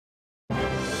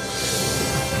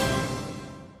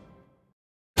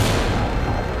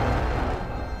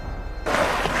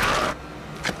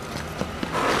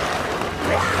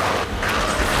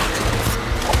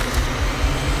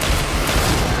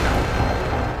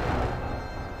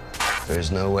There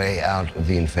is no way out of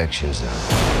the infection zone.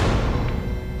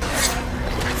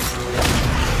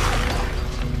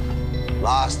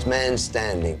 Last man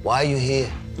standing. Why are you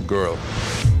here? The girl.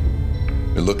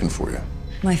 They're looking for you.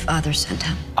 My father sent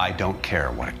him. I don't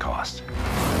care what it costs.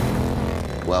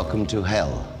 Welcome to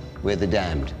hell. We're the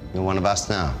damned. You're one of us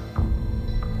now.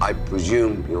 I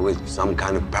presume you're with some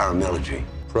kind of paramilitary.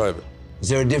 Private. Is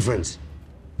there a difference?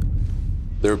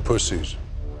 They're pussies.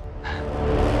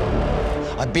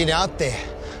 I've been out there.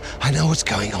 I know what's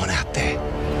going on out there.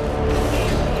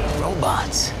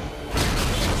 Robots.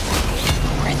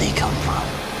 Where'd they come from?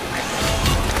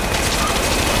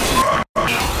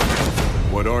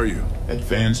 What are you?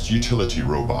 Advanced utility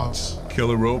robots.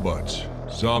 Killer robots.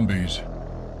 Zombies.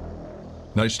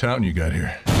 Nice town you got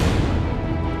here.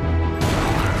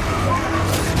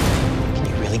 Can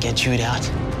you really get chewed out?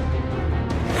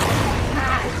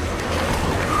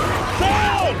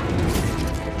 Down!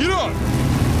 Get on!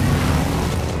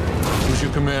 Who's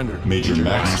your commander? Major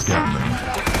Max Gatlin.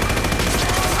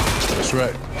 That's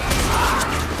right.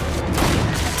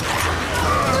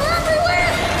 They're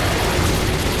everywhere!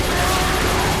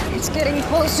 It's getting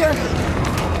closer.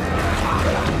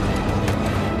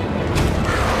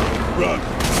 Run!